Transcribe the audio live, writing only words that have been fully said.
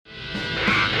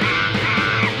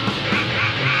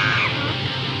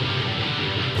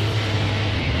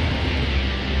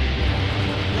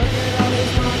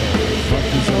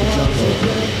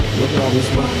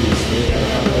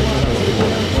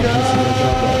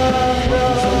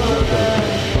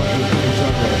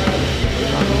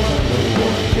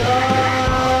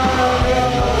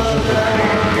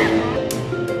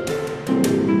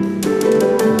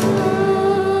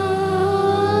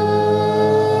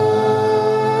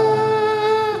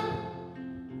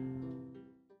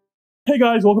Hey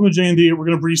guys, welcome to J&D. We're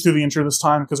going to breeze through the intro this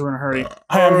time because we're in a hurry.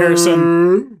 Hi, I'm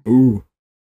Harrison. Ooh.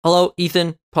 Hello,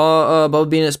 Ethan.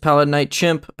 Bubba Venus, Paladin Knight,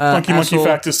 Chimp. Funky Monkey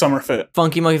Fact is Summer Fit.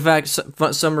 Funky Monkey Fact,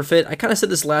 Summer Fit. I kind of said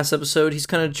this last episode. He's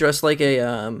kind of dressed like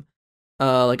a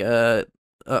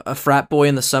frat boy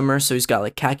in the summer. So he's got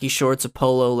like khaki shorts, a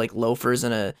polo, like loafers,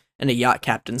 and a yacht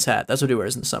captain's hat. That's what he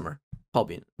wears in the summer.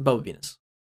 Bubba Venus.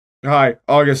 Hi,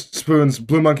 August, Spoons,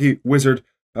 Blue Monkey, Wizard,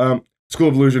 School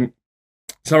of Illusion,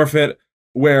 Summer Fit,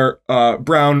 wear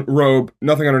brown robe,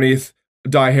 nothing underneath,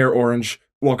 dye hair orange,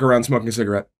 walk around smoking a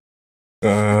cigarette.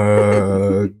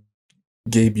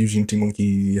 Gabe Eugene T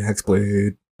Monkey,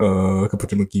 Hexblade,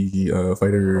 Capuchin Monkey,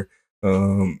 Fighter,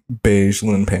 beige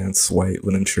linen pants, white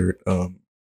linen shirt,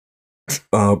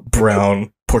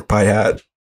 brown pork pie hat,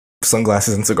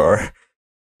 sunglasses and cigar.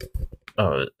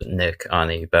 Nick,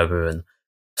 Ani, Babu, and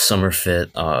Summer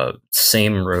Fit,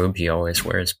 same robe he always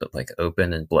wears, but like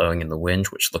open and blowing in the wind,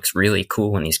 which looks really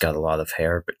cool when he's got a lot of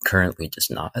hair, but currently does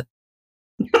not.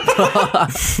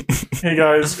 Hey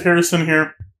guys, Harrison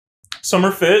here.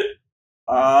 Summer Fit.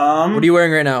 What are you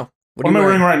wearing right now? What am I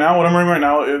wearing right now? What I'm wearing right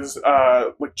now is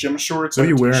like gym shorts. What are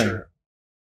you and a wearing? t-shirt.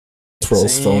 Twirl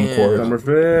stone cord. Summer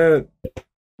Fit.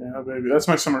 Yeah, baby, that's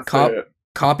my Summer Cop- Fit.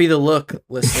 Copy the look,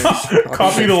 listeners.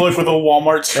 Copy the look with a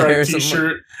Walmart striped Harrison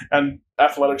t-shirt and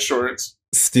athletic shorts.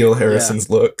 Steal Harrison's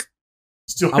look.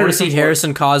 Still, I want to see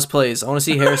Harrison cosplays.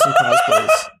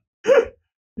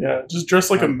 Yeah, just dress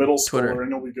like a middle Twitter. schooler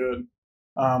and you'll be good.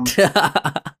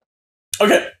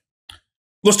 Okay,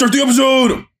 let's start the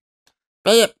episode.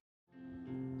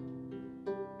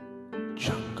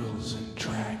 Jungles and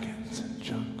dragons and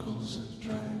jungles and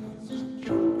dragons and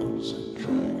jungles and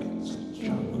dragons and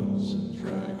jungles and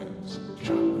dragons and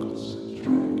jungles and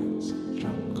dragons and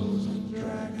jungles and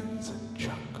dragons and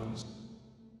jungles.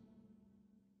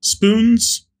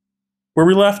 Spoons, where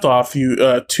we left off, you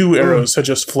two arrows had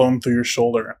just flown through your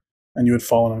shoulder and you had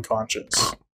fallen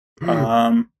unconscious.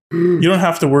 You don't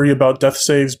have to worry about death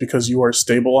saves because you are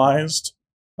stabilized.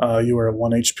 You are at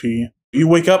 1 HP. You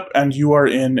wake up and you are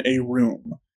in a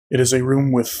room. It is a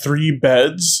room with 3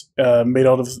 beds made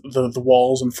out of the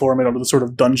walls and floor made out of the sort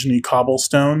of dungeony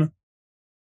cobblestone.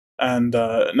 And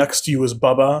next to you is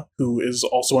Bubba, who is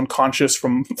also unconscious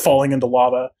from falling into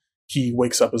lava. He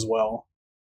wakes up as well.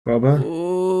 Bubba?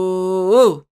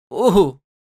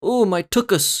 Ooh, my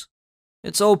tuchus.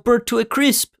 It's all burnt to a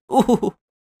crisp. Ooh.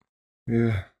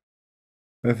 Yeah.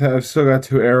 I've still got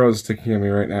 2 arrows sticking at me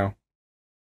right now.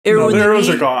 No, the arrows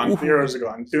are Ooh. gone. The arrows are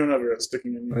gone. 2 arrows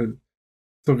sticking in you. I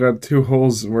still got 2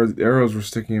 holes where the arrows were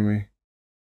sticking at me.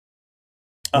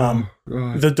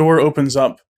 God. The door opens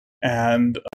up,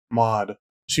 and Maud,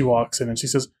 she walks in and she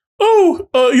says, "Oh,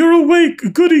 you're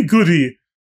awake. Goody, goody.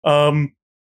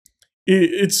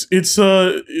 It's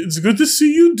good to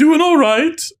see you doing all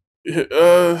right.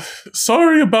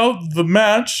 Sorry about the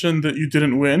match and that you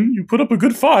didn't win. You put up a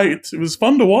good fight. It was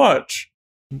fun to watch."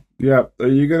 Yeah, are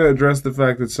you gonna address the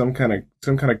fact that some kind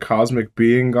of cosmic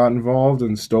being got involved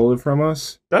and stole it from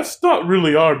us? That's not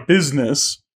really our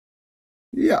business.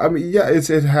 Yeah, I mean, yeah, it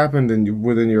happened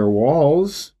within your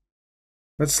walls.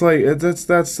 That's like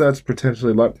that's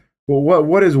potentially like. Well,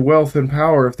 what is wealth and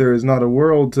power if there is not a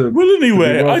world to? Well,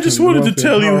 anyway, to be I just wealthy wanted to and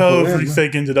tell you how powerful in?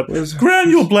 everything ended up. What is-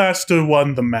 Granule Blaster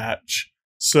won the match.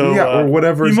 So Yeah, or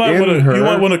whatever's you might in her. You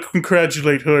might want to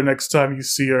congratulate her next time you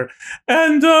see her.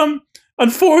 And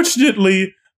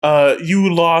unfortunately,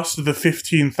 you lost the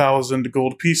 15,000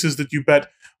 gold pieces that you bet,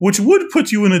 which would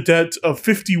put you in a debt of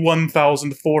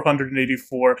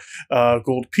 51,484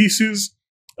 gold pieces.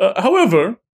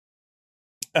 However,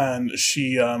 and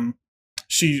she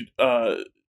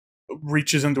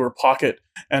reaches into her pocket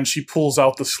and she pulls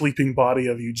out the sleeping body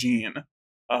of Eugene.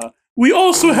 We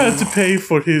also had to pay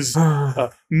for his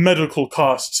medical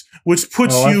costs, which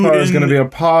puts I you thought in it was going to be a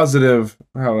positive.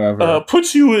 However,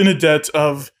 puts you in a debt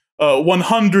of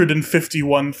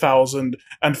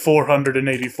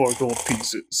 151,484 gold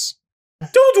pieces.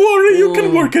 Don't worry, you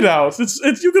can work it out.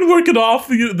 You can work it off.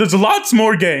 There's lots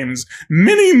more games,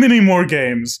 many more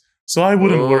games. So I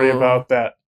wouldn't worry about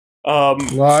that.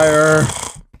 Liar.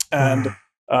 And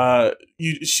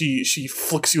she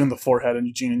flicks you in the forehead, and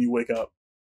Eugene, and you wake up.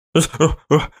 Oh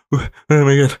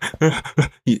my god.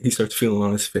 He starts feeling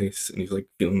on his face and he's like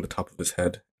feeling the top of his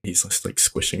head. He's just like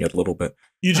squishing it a little bit.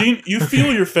 Eugene, you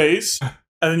feel your face, and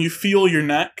then you feel your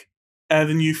neck, and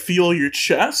then you feel your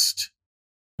chest,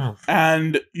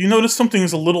 and you notice something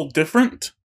is a little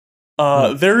different.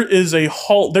 There is a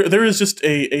hole. There is just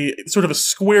a sort of a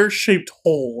square-shaped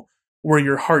hole where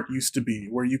your heart used to be,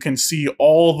 where you can see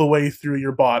all the way through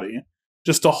your body.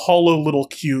 Just a hollow little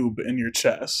cube in your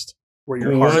chest. where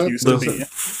your heart used to the be.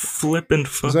 flippin'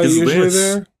 fuck Is that is usually this?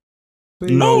 there?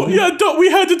 No. Oh yeah, we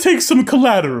had to take some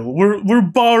collateral. We're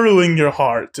borrowing your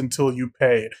heart until you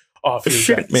pay off your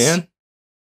Shit, debts. man.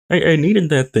 I needed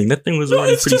that thing. That thing was No,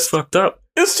 already it's pretty just- fucked up.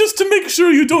 It's just to make sure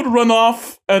you don't run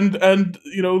off and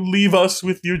leave us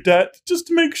with your debt. Just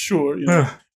to make sure, you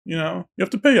have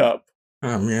to pay up.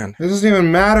 Oh man. It doesn't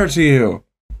even matter to you.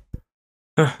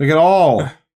 Like at all.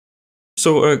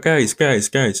 So, guys.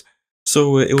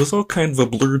 So it was all kind of a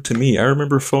blur to me. I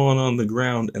remember falling on the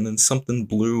ground, and then something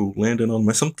blue landed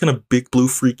on some kind of big blue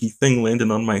freaky thing landed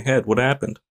on my head. What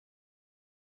happened?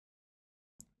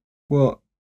 Well,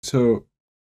 so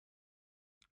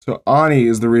Ani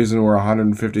is the reason we're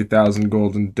 150,000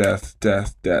 gold in death. I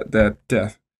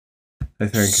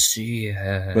think,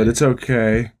 Yeah. but it's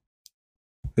okay.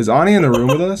 Is Ani in the room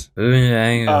with us?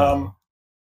 No,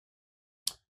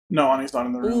 Ani's not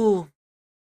in the room. Ooh.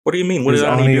 What do you mean? What Is did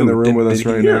Ani Ani do? in the room with us he-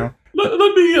 right Here. now?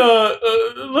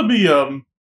 Let me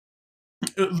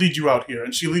lead you out here,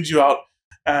 and she leads you out.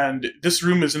 And this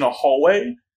room is in a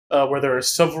hallway where there are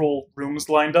several rooms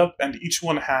lined up, and each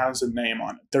one has a name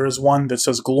on it. There is one that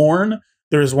says Glorn.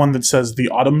 There is one that says The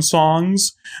Autumn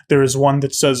Songs. There is one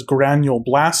that says Granule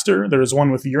Blaster. There is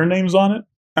one with your names on it,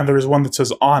 and there is one that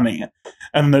says Ani.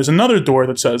 And there's another door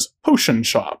that says Potion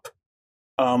Shop.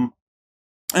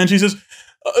 And she says,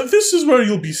 this is where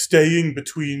you'll be staying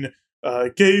between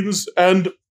games, and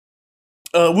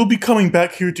we'll be coming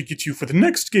back here to get you for the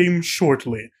next game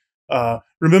shortly.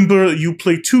 Remember, you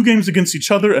play 2 games against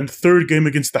each other and 3rd game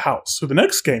against the house. So the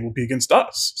next game will be against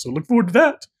us. So look forward to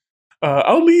that.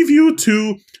 I'll leave you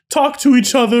to talk to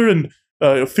each other and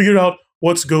figure out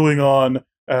what's going on.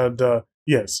 And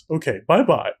yes, okay,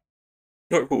 bye-bye.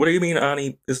 What do you mean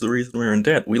Ani is the reason we're in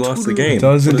debt? We lost the game. It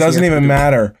doesn't What does he have to even do?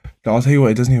 matter. I'll tell you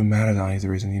what, it doesn't even matter that Ani's the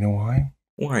reason. You know why?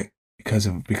 Why? Because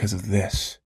of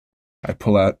this. I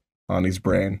pull out Ani's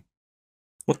brain.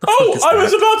 What the Oh, fuck is I that?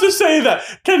 was about to say that.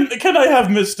 Can I have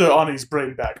Mr. Ani's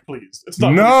brain back, please? It's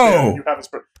not No! really fair that you have his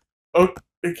brain. Oh,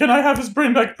 can I have his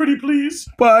brain back, pretty please?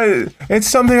 But it's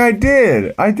something I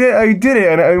did. I did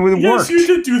it, and it Yes, worked. you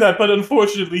did do that, but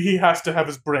unfortunately, he has to have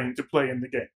his brain to play in the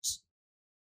games.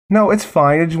 No, it's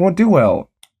fine. It just won't do well.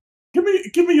 Give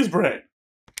me his brain.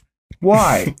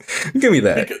 Why? Give me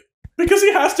that. Because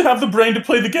he has to have the brain to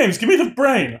play the games. Give me the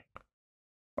brain.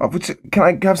 Can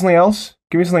I have something else?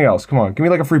 Give me something else. Come on, give me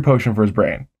like a free potion for his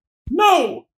brain.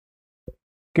 No.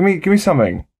 Give me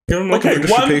something. Give him like a Okay,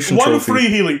 participation one trophy. free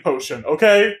healing potion.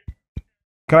 Okay.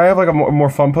 Can I have like a more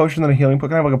fun potion than a healing potion?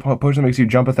 Can I have like a potion that makes you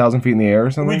jump 1,000 feet in the air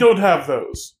or something? We don't have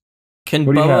those. Can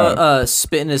What do you Bubba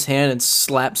spit in his hand and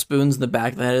slap Spoons in the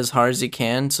back of the head as hard as he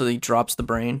can so that he drops the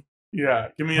brain? Yeah.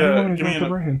 Give me Why do you a want me to give me drop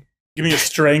the a brain? give me a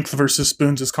strength versus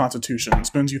Spoons' constitution.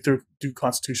 Spoons, you do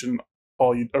constitution.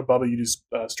 Paul, or Bubba, you do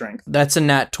strength. That's a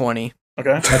nat 20.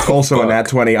 Okay. That's also a nat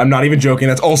 20. I'm not even joking.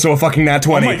 That's also a fucking nat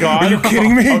 20. Oh my god! Are you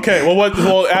kidding me? Okay.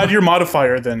 Well, add your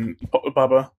modifier then,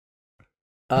 Bubba.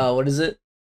 What is it?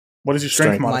 What is your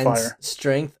strength Strength. Mine's modifier?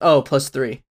 strength. Oh,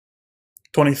 +3.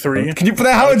 23. Can you?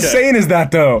 How Okay. insane is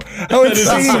that, though? How That is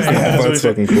insane is insane. that? That's That's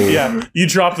what he fucking cool. Yeah, you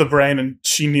drop the brain and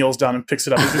she kneels down and picks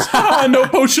it up and says, "Ah, no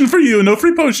potion for you, no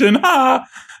free potion, ha!"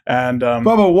 And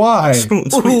Bubba, why?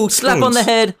 Spoons, Ooh, wait, slap on the Spoons.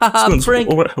 head. Haha, Spoons, prank.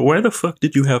 why the fuck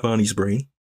did you have Ani's brain?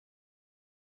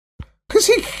 Because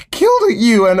he killed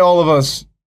you and all of us.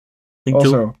 He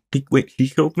Also, he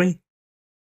killed me?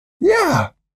 yeah.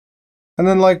 And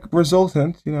then, like,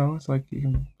 resultant, it's like you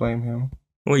can blame him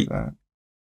Wait, for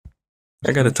that.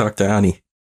 I gotta talk to Ani.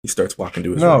 He starts walking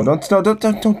to his No, room. don't talk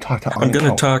to Ani. I'm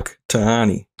gonna talk to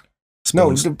Ani.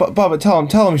 No, Spoons. Bubba, tell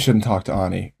him you shouldn't talk to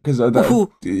Ani. Because you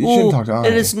shouldn't talk to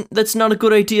Ani. That's not a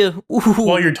good idea. Ooh.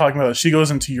 while you're talking about it, she goes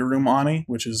into your room, Ani,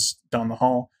 which is down the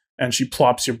hall, and she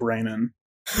plops your brain in.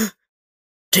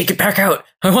 Take it back out.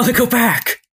 I want to go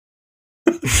back.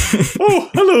 Oh,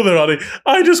 hello there, Ani.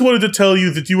 I just wanted to tell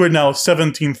you that you are now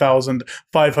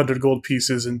 17,500 gold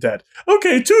pieces in debt.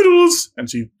 Okay, toodles! And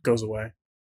she goes away.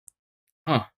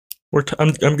 I'm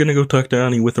gonna go talk to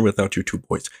Ani with or without you two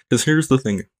boys. Because here's the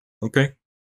thing, okay?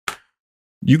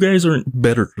 You guys aren't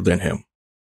better than him.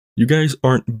 You guys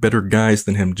aren't better guys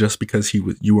than him just because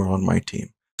you were on my team.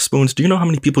 Spoons, do you know how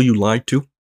many people you lied to?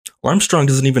 Armstrong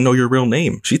doesn't even know your real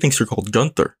name. She thinks you're called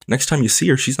Gunther. Next time you see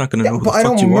her, she's not gonna know who the But I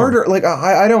fuck don't you murder. Like,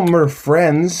 I don't murder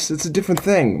friends. It's a different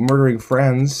thing. Murdering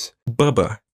friends. are.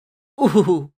 Bubba.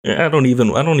 Ooh. I don't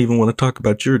even want to talk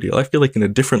about your deal. I feel like in a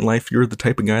different life, you're the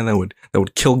type of guy that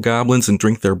would kill goblins and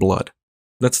drink their blood.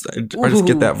 I just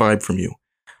get that vibe from you.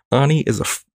 Ani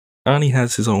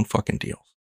has his own fucking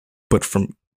deals, but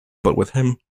with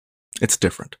him, it's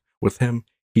different. With him,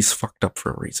 he's fucked up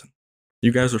for a reason.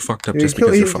 You guys are fucked up just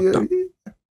because you're fucked up.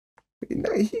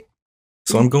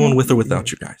 So I'm going with or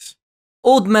without you guys.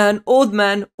 Old man,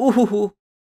 ooh.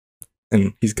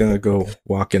 And he's gonna go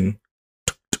walk in,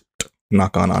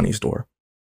 knock on Ani's door.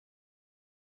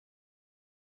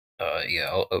 Yeah,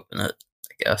 I'll open it,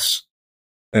 I guess.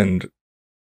 And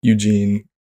Eugene,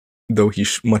 though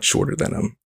he's much shorter than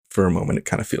him, for a moment it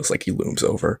kind of feels like he looms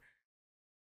over.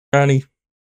 Ani,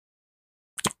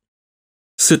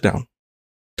 sit down.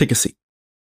 Take a seat.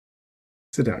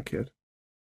 Sit down, kid.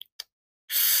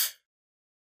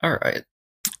 All right.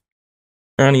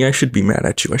 Ani, I should be mad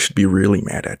at you. I should be really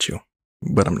mad at you.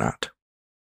 But I'm not.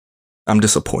 I'm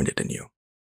disappointed in you.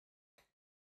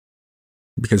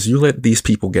 Because you let these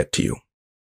people get to you.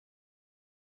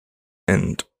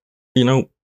 And, you know,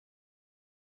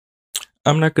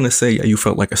 I'm not going to say you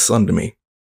felt like a son to me,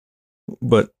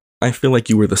 but I feel like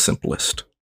you were the simplest.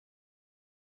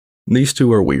 These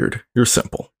two are weird. You're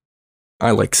simple.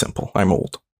 I like simple. I'm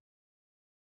old.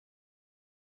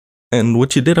 And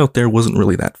what you did out there wasn't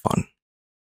really that fun.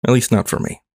 At least not for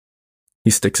me. He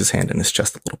sticks his hand in his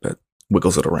chest a little bit,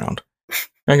 wiggles it around.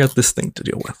 I got this thing to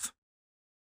deal with.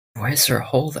 Why is there a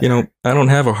hole there? You know, I don't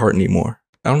have a heart anymore.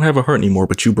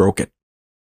 But you broke it.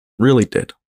 Really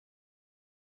did.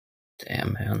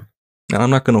 Damn, man. Now, I'm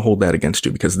not going to hold that against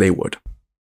you because they would.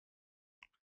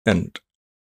 And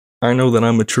I know that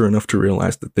I'm mature enough to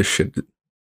realize that this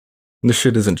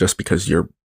shit isn't just because he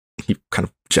kind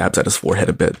of jabs at his forehead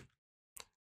a bit.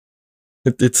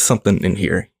 It's something in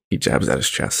here. He jabs at his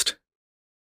chest.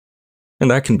 And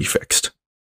that can be fixed.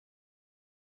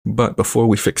 But before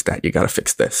we fix that, you gotta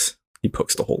fix this. He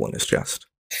pokes the hole in his chest.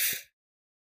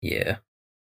 Yeah.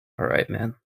 All right,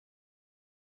 man.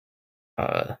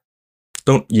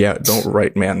 Don't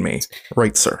right man me.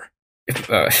 Right, sir.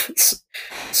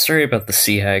 Sorry about the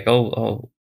sea hag. I'll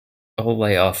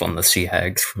lay off on the sea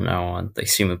hags from now on. They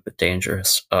seem a bit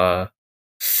dangerous.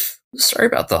 Sorry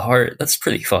about the heart. That's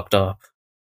pretty fucked up.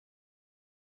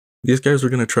 These guys are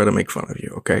gonna try to make fun of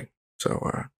you, okay?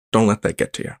 So, don't let that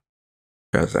get to you.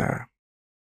 Because,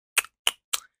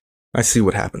 I see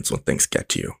what happens when things get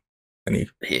to you. And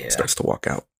he starts to walk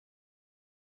out.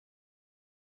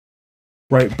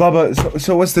 Right, Bubba.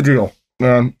 So what's the deal?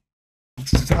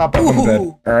 Let's hop up on the bed.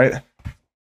 All right.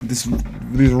 These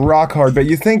rock hard, but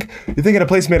you think in a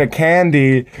place made of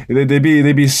candy,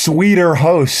 they'd be sweeter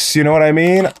hosts. You know what I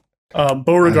mean?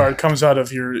 Beauregard comes out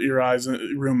of your eyes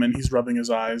room and he's rubbing his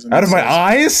eyes. And out of my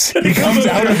eyes? He comes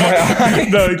out of my eyes?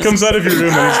 No, he comes out of your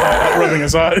room and he's rubbing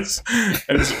his eyes.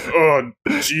 And he's, oh,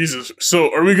 Jesus.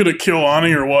 So are we going to kill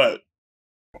Ani or what?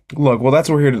 Look, well, that's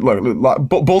what we're here to look.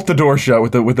 Bolt the door shut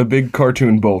with the big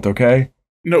cartoon bolt, okay?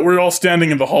 No, we're all standing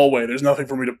in the hallway. There's nothing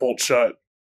for me to bolt shut.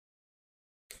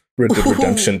 Red Dead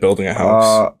Redemption building a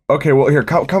house. Okay, well, here,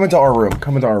 come into our room.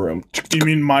 Come into our room. You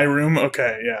mean my room?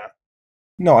 Okay, yeah.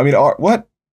 No, I mean, what?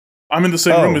 I'm in the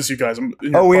same room as you guys. I'm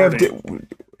in your we party.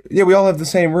 Yeah, we all have the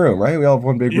same room, right? We all have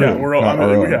one big room. Yeah, we're all.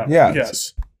 Yeah.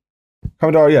 Yes. Come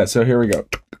into our. Yeah. So here we go.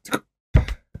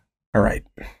 All right.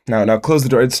 Now close the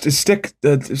door. Stick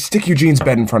Eugene's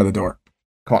bed in front of the door.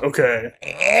 Come on. Okay.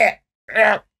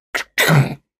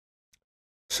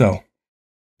 So,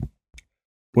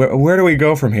 where do we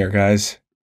go from here, guys?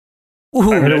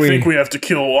 I think we have to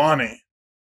kill Ani.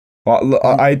 Well,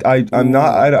 I'm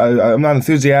not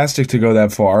enthusiastic to go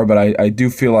that far, but I do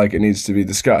feel like it needs to be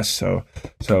discussed. So,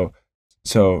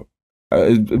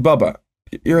 Bubba,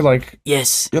 you're like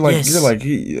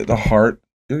the heart.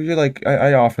 You're like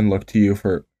I often look to you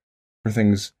for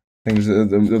things of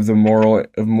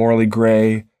the morally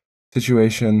gray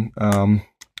situation.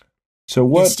 So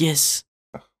what? Yes.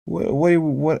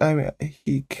 What? I mean,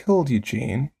 he killed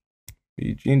Eugene.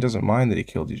 Eugene doesn't mind that he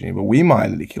killed Eugene, but we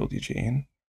mind that he killed Eugene.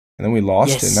 And then we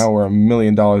lost it. Now we're $1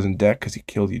 million in debt because he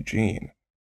killed Eugene.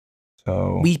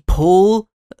 So we pull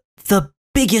the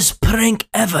biggest prank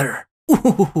ever.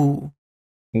 Ooh.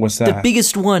 What's that? The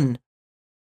biggest one.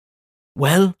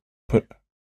 Well,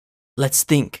 let's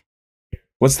think.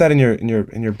 What's that in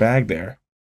your bag there?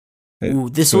 Ooh,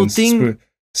 this old thing.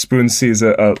 Spoon sees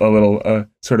a little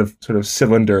sort of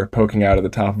cylinder poking out of the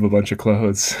top of a bunch of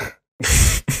clothes.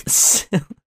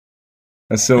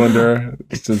 A cylinder,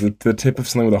 the tip of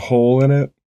something with a hole in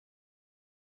it.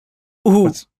 Ooh,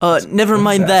 never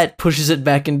mind that. Pushes it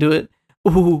back into it.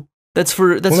 Ooh, that's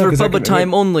for Bubba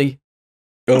time only.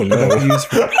 Oh no! No, what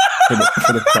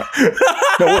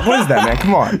is that, man?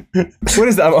 Come on. What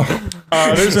is that?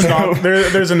 There's a knock.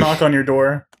 There's a knock on your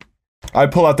door. I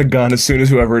pull out the gun as soon as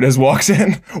whoever it is walks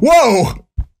in. Whoa!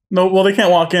 No, well, they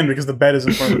can't walk in because the bed is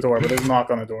in front of the door, but there's a knock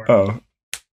on the door. Oh.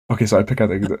 Okay, so I pick out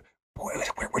the...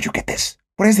 Where'd you get this?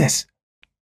 What is this?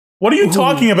 What are you Ooh.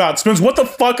 talking about, Spoons? What the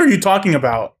fuck are you talking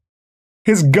about?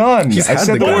 His gun. He's I had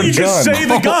said the the Why gun. don't you word just gun. say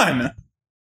the gun?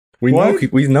 We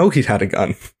What? know he had a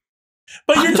gun.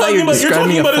 But I you're thought talking you were about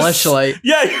describing a his fleshlight.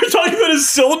 Yeah, you're talking about a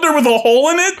cylinder with a hole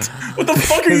in it. What the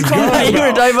fuck are you His talking gun. You were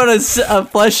about? talking about a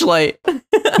fleshlight.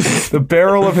 The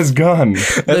barrel of his gun.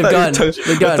 The gun.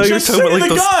 The gun. I thought you were Just talking about say like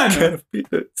the those gun. can of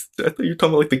peanuts. I thought you were talking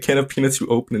about like the can of peanuts you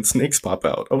open and snakes pop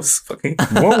out. I was fucking.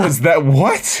 What was that?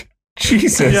 What?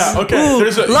 Jesus. Yeah, okay. Ooh,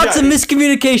 There's a, lots yeah, of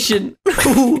miscommunication.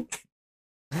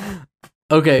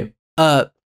 Okay.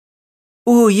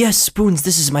 Oh yes, Spoons.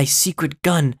 This is my secret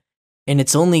gun, and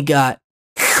it's only got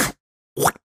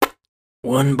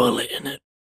one bullet in it.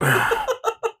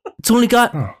 It's only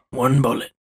got Oh. one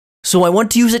bullet, so I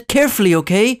want to use it carefully.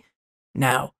 Okay.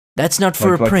 Now that's not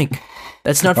for Like- a prank.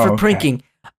 That's not Oh, for okay. pranking.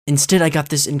 Instead, I got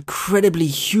this incredibly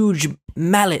huge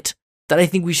mallet that I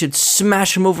think we should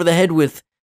smash him over the head with,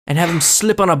 and have him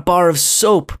slip on a bar of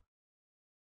soap.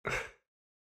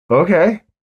 Okay.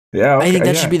 Yeah. Okay, I think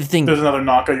that yeah. should be the thing. There's another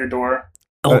knock on your door.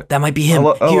 Oh, Uh, that might be him.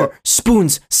 hello- hello. Here,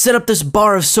 Spoons, set up this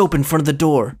bar of soap in front of the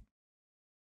door.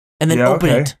 And then Yeah, open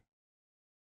okay. it.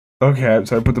 Okay,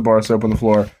 so I put the bar of soap on the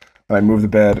floor, and I move the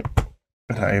bed,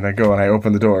 and I go and I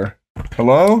open the door.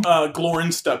 Hello?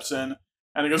 Glorin steps in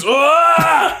and he goes,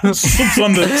 ah! Slips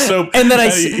on the soap. And then I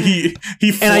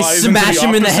he flies and I into smash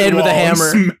him in the opposite head with a wall and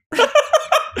hammer.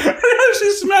 You're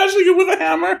actually smashing it with a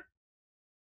hammer.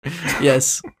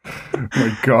 Yes. Oh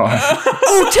my god.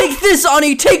 Oh, take this,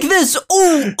 Ani! Take this!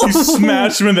 Oh! You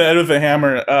smash him in the head with a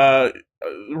hammer.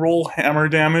 Roll hammer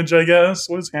damage, I guess.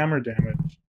 What is hammer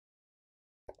damage?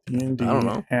 D&D I don't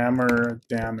know. hammer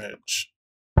damage.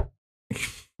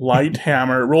 Light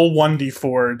hammer. Roll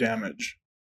 1d4 damage.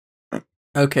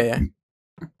 Okay.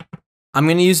 I'm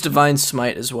gonna use Divine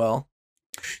Smite as well.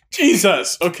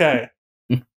 Jesus. Okay.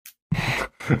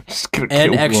 Just gonna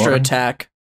And kill extra Lauren. attack.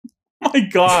 My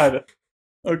God.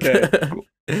 Okay.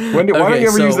 Why don't you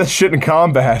ever use that shit in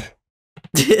combat?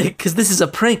 Because this is a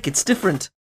prank. It's different.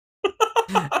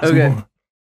 It's Okay.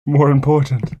 More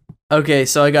important. Okay,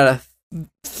 so I got a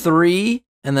 3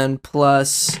 and then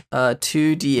plus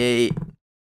 2d8.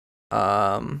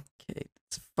 Okay,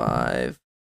 that's 5.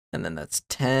 And then that's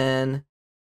 10.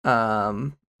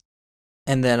 And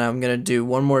then I'm gonna do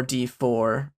one more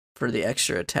d4 for the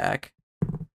extra attack.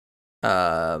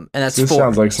 And that's This 4.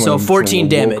 sounds like so some 14 woke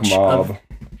damage mob. of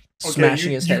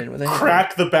smashing his head in with a hammer.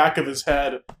 crack the back of his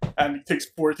head, and he takes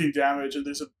 14 damage. And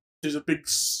there's a big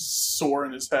sore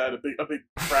in his head, a big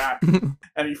crack,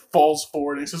 and he falls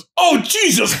forward. And he says, "Oh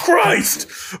Jesus Christ!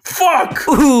 Fuck!"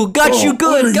 Ooh, got Oh, you what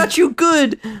good, are you- got you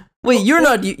good. Wait, you're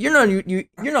not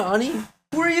Ani.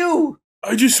 Who are you?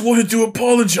 I just wanted to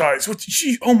apologize. What?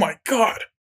 Oh my God!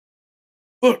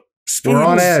 Look, Spoons, We're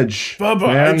on edge. Bubba,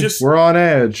 man. We're on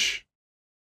edge.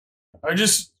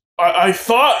 I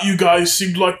thought you guys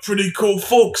seemed like pretty cool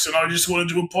folks, and I just wanted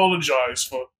to apologize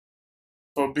for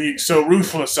being so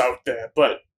ruthless out there.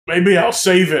 But maybe I'll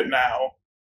save it now.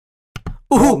 Ooh,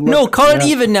 Oh, look, no, call it yeah.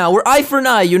 even now. We're eye for an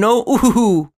eye, you know?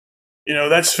 Ooh. You know,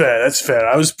 that's fair. That's fair.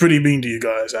 I was pretty mean to you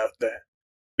guys out there.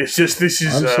 It's just this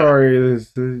is. I'm sorry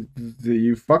that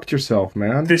you fucked yourself,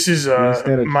 man. This is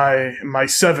understand it. my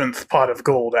 7th pot of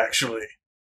gold, actually.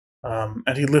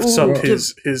 And he lifts Ooh. up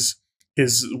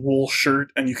his wool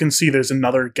shirt, and you can see there's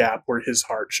another gap where his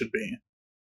heart should be.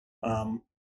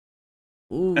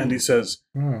 Ooh. And he says,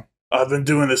 Oh. "I've been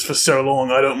doing this for so long.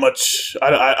 I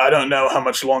don't know how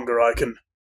much longer I can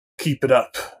keep it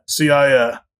up. See,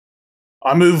 I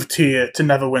moved here to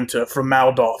Neverwinter from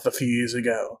Maldoth a few years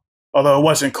ago, although it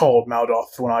wasn't called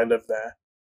Maldoth when I lived there.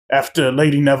 After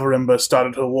Lady Neverember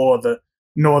started her war, the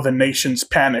northern nations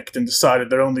panicked and decided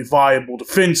their only viable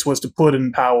defense was to put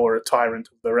in power a tyrant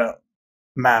of their own,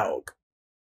 Maug.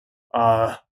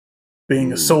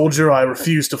 Being a soldier, I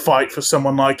refused to fight for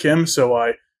someone like him, so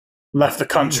I left the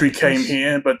country, came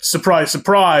here, but surprise,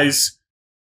 surprise,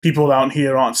 people out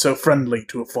here aren't so friendly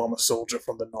to a former soldier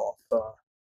from the north.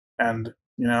 And,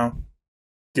 you know,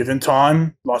 given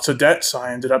time, lots of debts,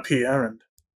 I ended up here, and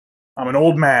I'm an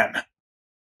old man.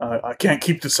 I can't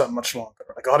keep this up much longer.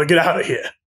 I gotta get out of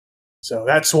here. So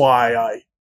that's why I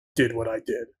did what I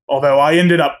did. Although I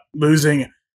ended up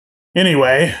losing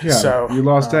anyway. Yeah, so you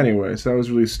lost anyway, so that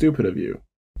was really stupid of you.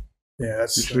 Yeah,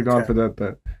 that's You should have gone for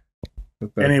that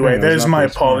Anyway, thing. That was there's not my very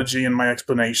smart. apology and my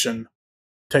explanation.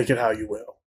 Take it how you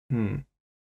will.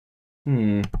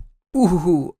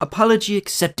 Ooh, apology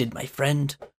accepted, my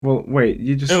friend. Well, wait,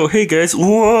 you just... Oh, hey guys.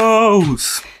 Whoa!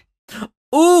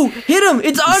 Ooh, hit him!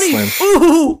 It's Ani! Slam.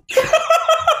 Ooh!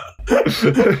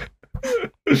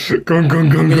 Gung, gung, gung,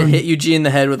 I'm gonna gung. hit Eugene in the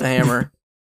head with a hammer.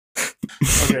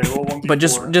 Okay, roll 1d4. But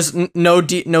just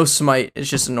no smite. It's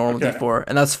just a normal Okay. D4,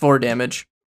 and that's 4 damage.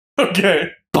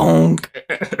 Okay. Bonk.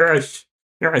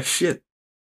 Alright, shit.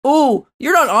 Ooh,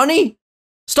 you're not Ani.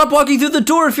 Stop walking through the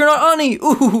door if you're not Ani.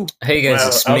 Ooh. Hey guys, Well,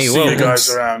 it's I'll me. see Whoa, you guys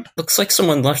looks, around. looks like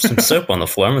someone left some soap on the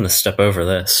floor. I'm gonna step over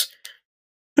this.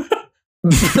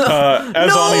 As No!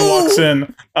 Ani walks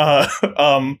in,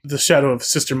 the shadow of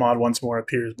Sister Maud once more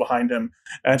appears behind him,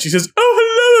 and she says, "Oh,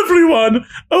 hello, everyone!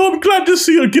 Oh, I'm glad to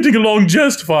see you're getting along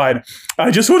just fine.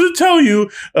 I just want to tell you,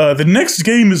 the next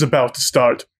game is about to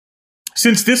start.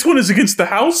 Since this one is against the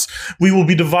house, we will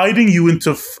be dividing you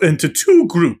into 2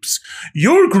 groups.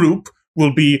 Your group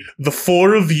will be the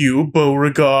 4 of you,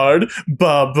 Beauregard,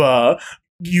 Baba,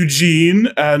 Eugene,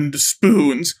 and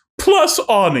Spoons, plus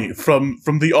Ani from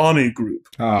the Ani group.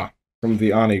 From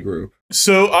the Ani group.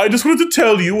 So I just wanted to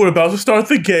tell you we're about to start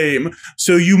the game,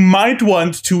 so you might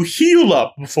want to heal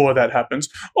up before that happens,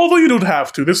 although you don't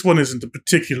have to. This one isn't a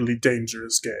particularly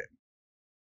dangerous game.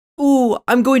 Ooh,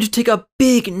 I'm going to take a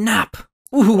big nap.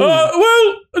 Ooh. Well,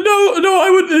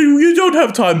 no, you don't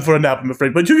have time for a nap, I'm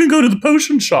afraid, but you can go to the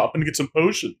potion shop and get some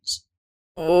potions.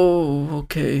 Oh,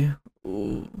 okay.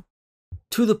 Ooh.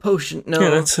 To the potion. No.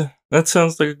 Yeah, that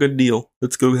sounds like a good deal.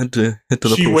 Let's go ahead to head to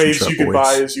the She potion waves shop, you boys.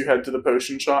 goodbye as you head to the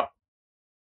potion shop.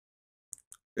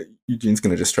 Eugene's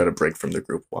gonna just try to break from the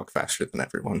group, walk faster than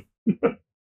everyone.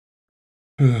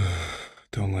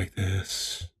 Don't like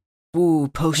this. Ooh,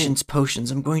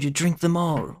 potions. I'm going to drink them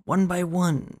all, one by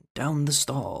one, down the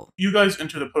stall. You guys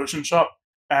enter the potion shop,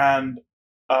 and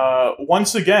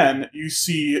once again, you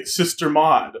see Sister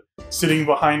Maud sitting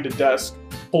behind a desk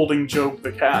holding Job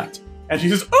the cat. And she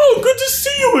says, "Oh, good to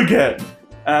see you again!"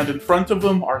 And in front of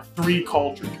them are 3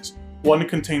 cauldrons. One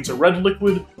contains a red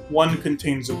liquid, one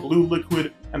contains a blue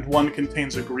liquid, and one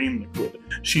contains a green liquid.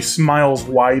 She smiles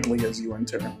widely as you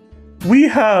enter. We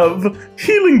have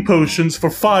healing potions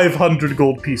for 500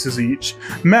 gold pieces each,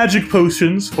 magic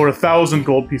potions for 1,000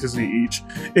 gold pieces each,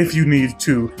 if you need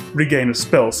to regain a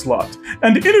spell slot,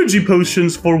 and energy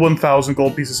potions for 1,000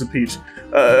 gold pieces apiece,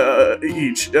 a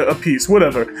piece,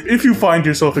 whatever, if you find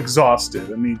yourself exhausted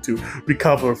and need to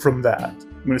recover from that.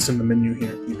 I'm going to send the menu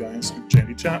here for you guys in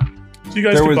Jandy chat. So you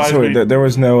guys can buy me. There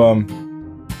was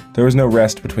no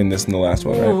rest between this and the last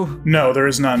one, right? Ooh. No, there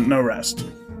is none. No rest.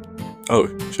 Oh,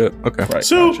 shit. Okay. Right.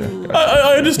 So, gotcha.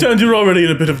 I understand you're already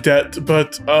in a bit of debt,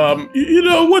 but, you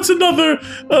know, what's another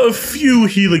few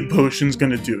healing potions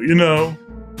gonna do, you know?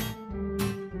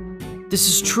 This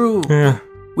is true. Yeah.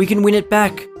 We can win it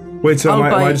back. Wait, so am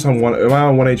I'll I buy- just on 1? Am I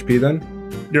on 1 HP then?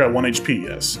 You're at 1 HP,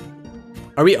 yes.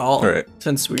 Are we all? All right.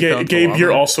 Since we fell into Gabe, lava?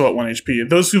 you're also at 1 HP.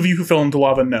 Those of you who fell into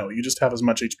lava, no. You just have as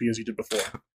much HP as you did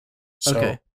before. So,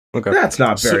 Okay. Okay. That's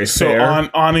not very fair. So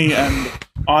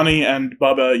Ani and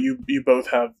Baba, you both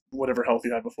have whatever health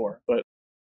you had before. But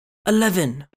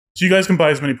 11. so you guys can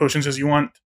buy as many potions as you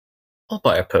want. I'll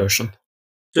buy a potion.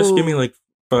 Just give Ooh. me like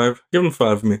 5. Give him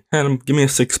 5 of me. Hand him. Give me a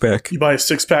 6-pack. You buy a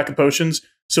 6-pack of potions.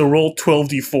 So roll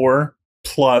 12d4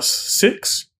 plus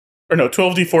 6. Or no,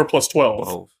 12d4 plus 12.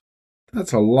 12.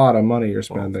 That's a lot of money you're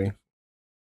spending.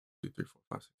 2, 3,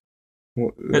 4, 5, 6.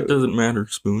 Well, It doesn't matter,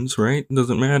 Spoons, right? It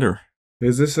doesn't matter.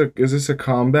 is this a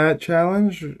combat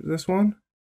challenge? This one?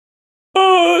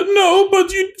 No, but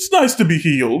it's nice to be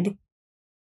healed.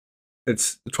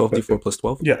 It's 12d4 plus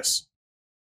 12. Yes.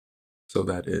 So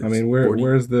that is. I mean, 40.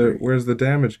 where's the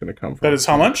damage going to come from? That is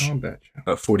how much? Combat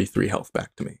challenge. 43 health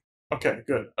back to me. Okay,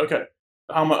 good. Okay.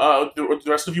 How much? The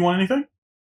rest of you want anything?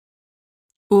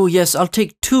 Oh, yes, I'll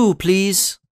take 2,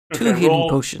 please. 2 Okay, healing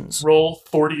potions. Roll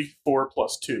 44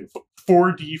 plus 2.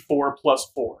 4d4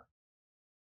 plus 4.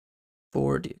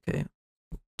 40, okay.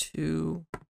 2,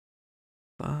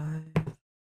 5,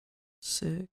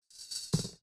 6,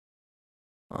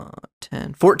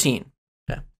 10, 14.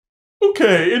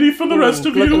 Okay, any for the rest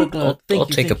of Glug, you? glug, glug. Thank I'll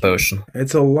you, take a thank you. potion.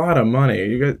 It's a lot of money.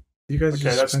 You guys. Okay, just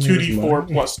that's spending this 2d4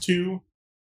 money? plus 2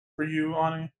 for you,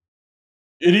 Ani.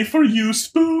 Any for you,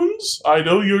 Spoons? I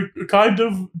know you're kind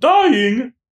of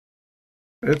dying.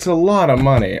 It's a lot of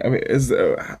money. I mean,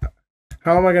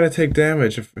 how am I gonna take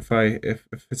damage if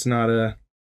it's not a,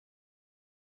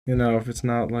 if it's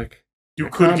not like You a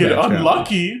could get combat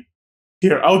unlucky.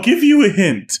 Here, I'll give you a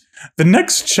hint. The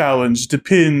next challenge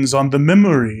depends on the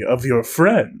memory of your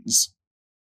friends.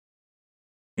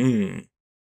 Mm.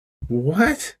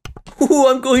 What? Ooh,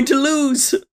 I'm going to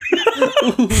lose.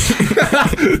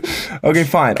 Okay,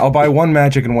 fine. I'll buy 1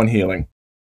 magic and 1 healing.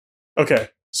 Okay,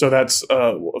 so that's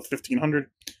 1,500.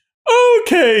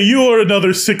 Okay, you are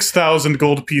another 6,000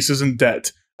 gold pieces in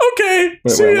debt. Okay,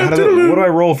 Wait, see ya, what toodaloo. do I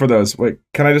roll for those? Wait,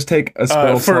 can I just take a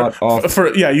spell slot off?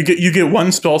 You get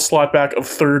 1 spell slot back of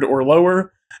 3rd or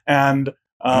lower, and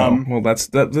Well,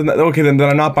 okay. Then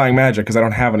I'm not buying magic because I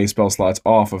don't have any spell slots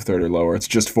off of 3rd or lower. It's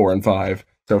just 4 and 5.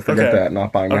 So forget Okay. that.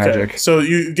 Not buying Okay, magic. so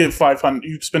you get 500.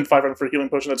 You spend 500 for a healing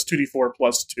potion. That's 2d4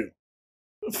 plus 2.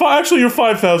 Actually, you're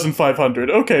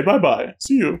 5,500. Okay, bye bye.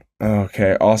 See you.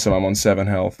 Okay, awesome. I'm on 7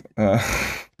 health.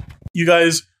 You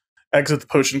guys exit the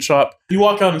potion shop. You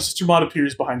walk out, and Sister Maud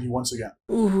appears behind you once again.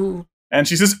 Ooh. And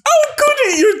she says, "Oh,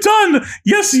 goody, you're done.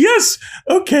 Yes, yes.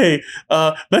 Okay,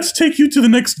 let's take you to the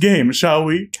next game, shall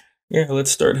we?" Yeah,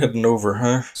 let's start heading over,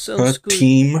 huh? Sounds good.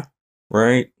 Team,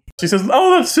 right? She says, "Oh,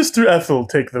 let Sister Ethel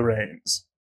take the reins."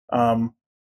 And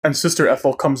Sister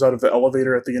Ethel comes out of the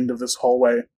elevator at the end of this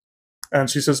hallway, and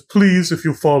she says, "Please, if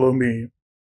you follow me."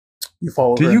 You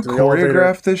follow Do her you into the elevator.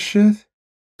 choreograph this shit?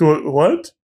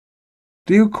 What?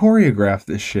 Do you choreograph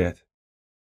this shit?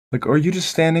 Like, are you just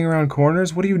standing around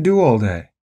corners? What do you do all day?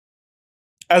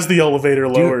 As the elevator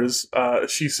lowers,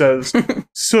 she says,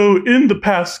 "So in the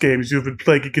past games, you've been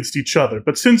playing against each other,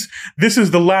 but since this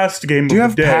is the last game Do you of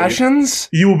have the day, passions?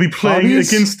 you will be playing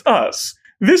Hobbies? against us.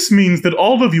 This means that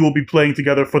all of you will be playing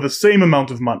together for the same amount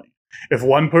of money. If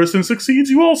one person succeeds,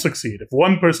 you all succeed. If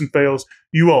one person fails,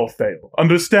 you all fail.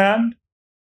 Understand?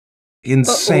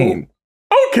 Insane.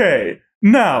 Okay,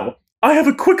 now, I have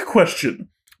a quick question.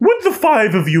 Would the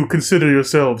 5 of you consider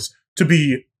yourselves to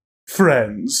be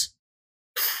friends?"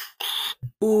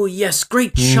 Ooh, yes,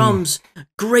 great Hmm. chums,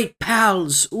 great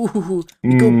pals. Ooh,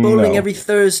 we go bowling No. every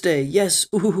Thursday. Yes,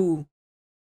 ooh.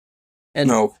 And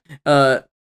No.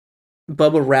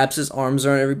 Bubba wraps his arms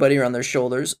around everybody around their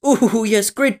shoulders. Ooh, yes,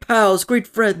 great pals, great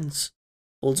friends.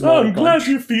 Holds them Oh, all I'm at glad once.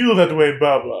 you feel that way,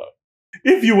 Baba.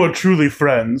 If you are truly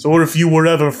friends, or if you were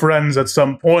ever friends at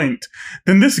some point,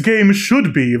 then this game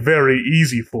should be very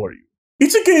easy for you.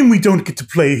 It's a game we don't get to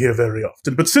play here very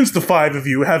often, but since the 5 of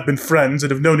you have been friends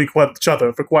and have known each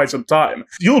other for quite some time,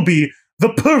 you'll be the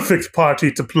perfect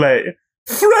party to play.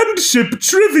 Friendship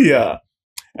Trivia!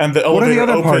 And the What are elevator the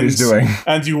other opens, parties doing?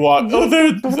 and you walk. Oh,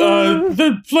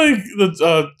 they're playing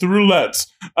the roulette,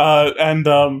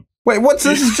 and Wait, what's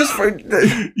this? Is just for.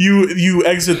 you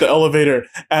exit the elevator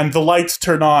and the lights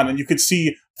turn on and you can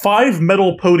see 5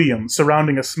 metal podiums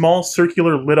surrounding a small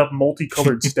circular lit up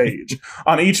multicolored stage.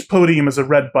 On each podium is a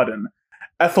red button.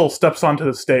 Ethel steps onto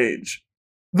the stage.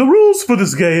 The rules for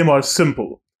this game are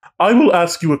simple. I will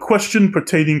ask you a question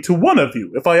pertaining to one of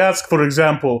you. If I ask, for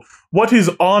example, what is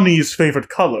Ani's favorite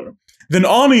color, then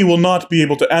Ani will not be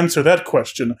able to answer that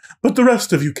question, but the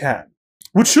rest of you can.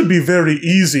 Which should be very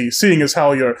easy, seeing as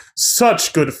how you're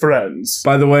such good friends.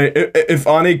 By the way, if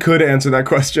Ani could answer that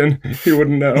question, he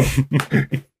wouldn't know.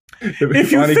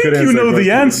 If you Ani think could you answer know that the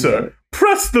question, answer,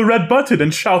 press the red button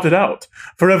and shout it out.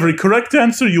 For every correct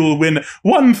answer, you will win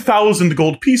 1,000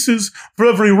 gold pieces. For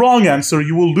every wrong answer,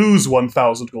 you will lose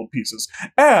 1,000 gold pieces.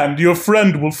 And your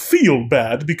friend will feel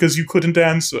bad because you couldn't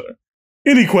answer.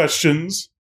 Any questions?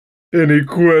 Any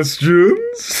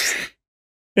questions?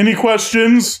 Any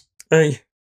questions? Hey.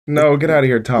 No, get out of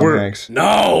here, Tom We're- Hanks.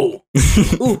 No!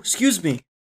 Ooh, excuse me.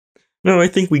 No, I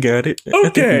think we got it. I think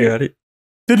Okay. we got it.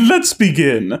 Then let's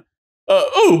begin.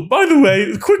 Oh, by the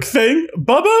way, quick thing,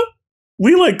 Bubba,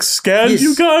 we scanned Yes.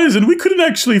 you guys and we couldn't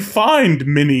actually find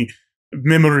many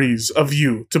memories of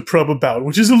you to probe about,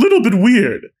 which is a little bit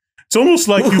weird. It's almost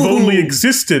like you've only Ooh.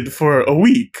 existed for a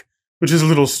week, which is a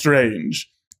little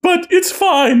strange. But it's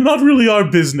fine, not really our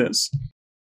business.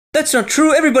 That's not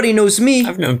true. Everybody knows me.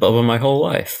 I've known Bubba my whole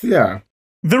life. Yeah.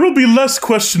 There will be less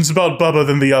questions about Bubba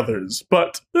than the others,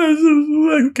 but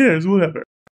who cares, whatever.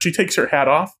 She takes her hat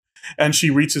off, and she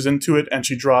reaches into it, and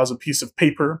she draws a piece of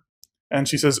paper, and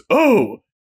she says, "Oh,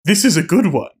 this is a good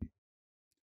one.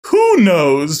 Who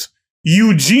knows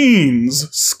Eugene's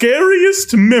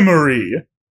scariest memory?"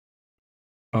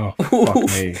 Oh, fuck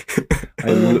me.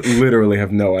 I literally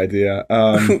have no idea.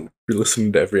 You're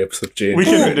listening to every episode of Jane. We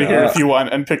can Ooh, end it here if you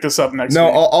want, and pick this up next No,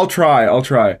 week. I'll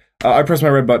try. I press my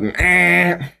red button.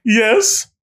 Yes?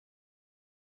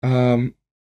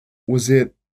 Was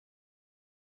it?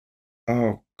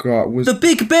 Oh God, was The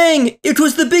Big Bang! It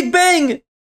was the Big Bang!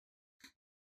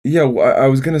 yeah? I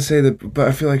was gonna say that, but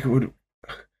I feel like it would.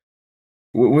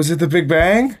 Was it the Big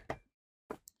Bang?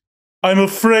 I'm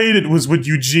afraid it was when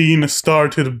Eugene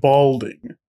started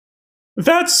balding.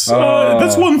 That's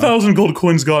 1,000 gold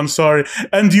coins gone, sorry.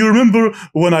 And do you remember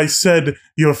when I said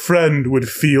your friend would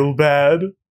feel bad?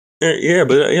 Yeah,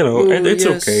 but Ooh, it's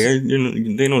yes. okay.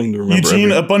 They don't need to remember.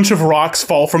 Eugene, a everything. bunch of rocks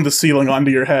fall from the ceiling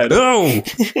onto your head. No.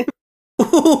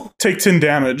 Ooh, Take 10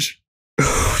 damage.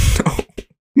 No.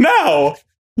 Now,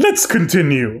 let's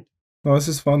continue. Oh, this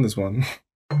is fun. This one.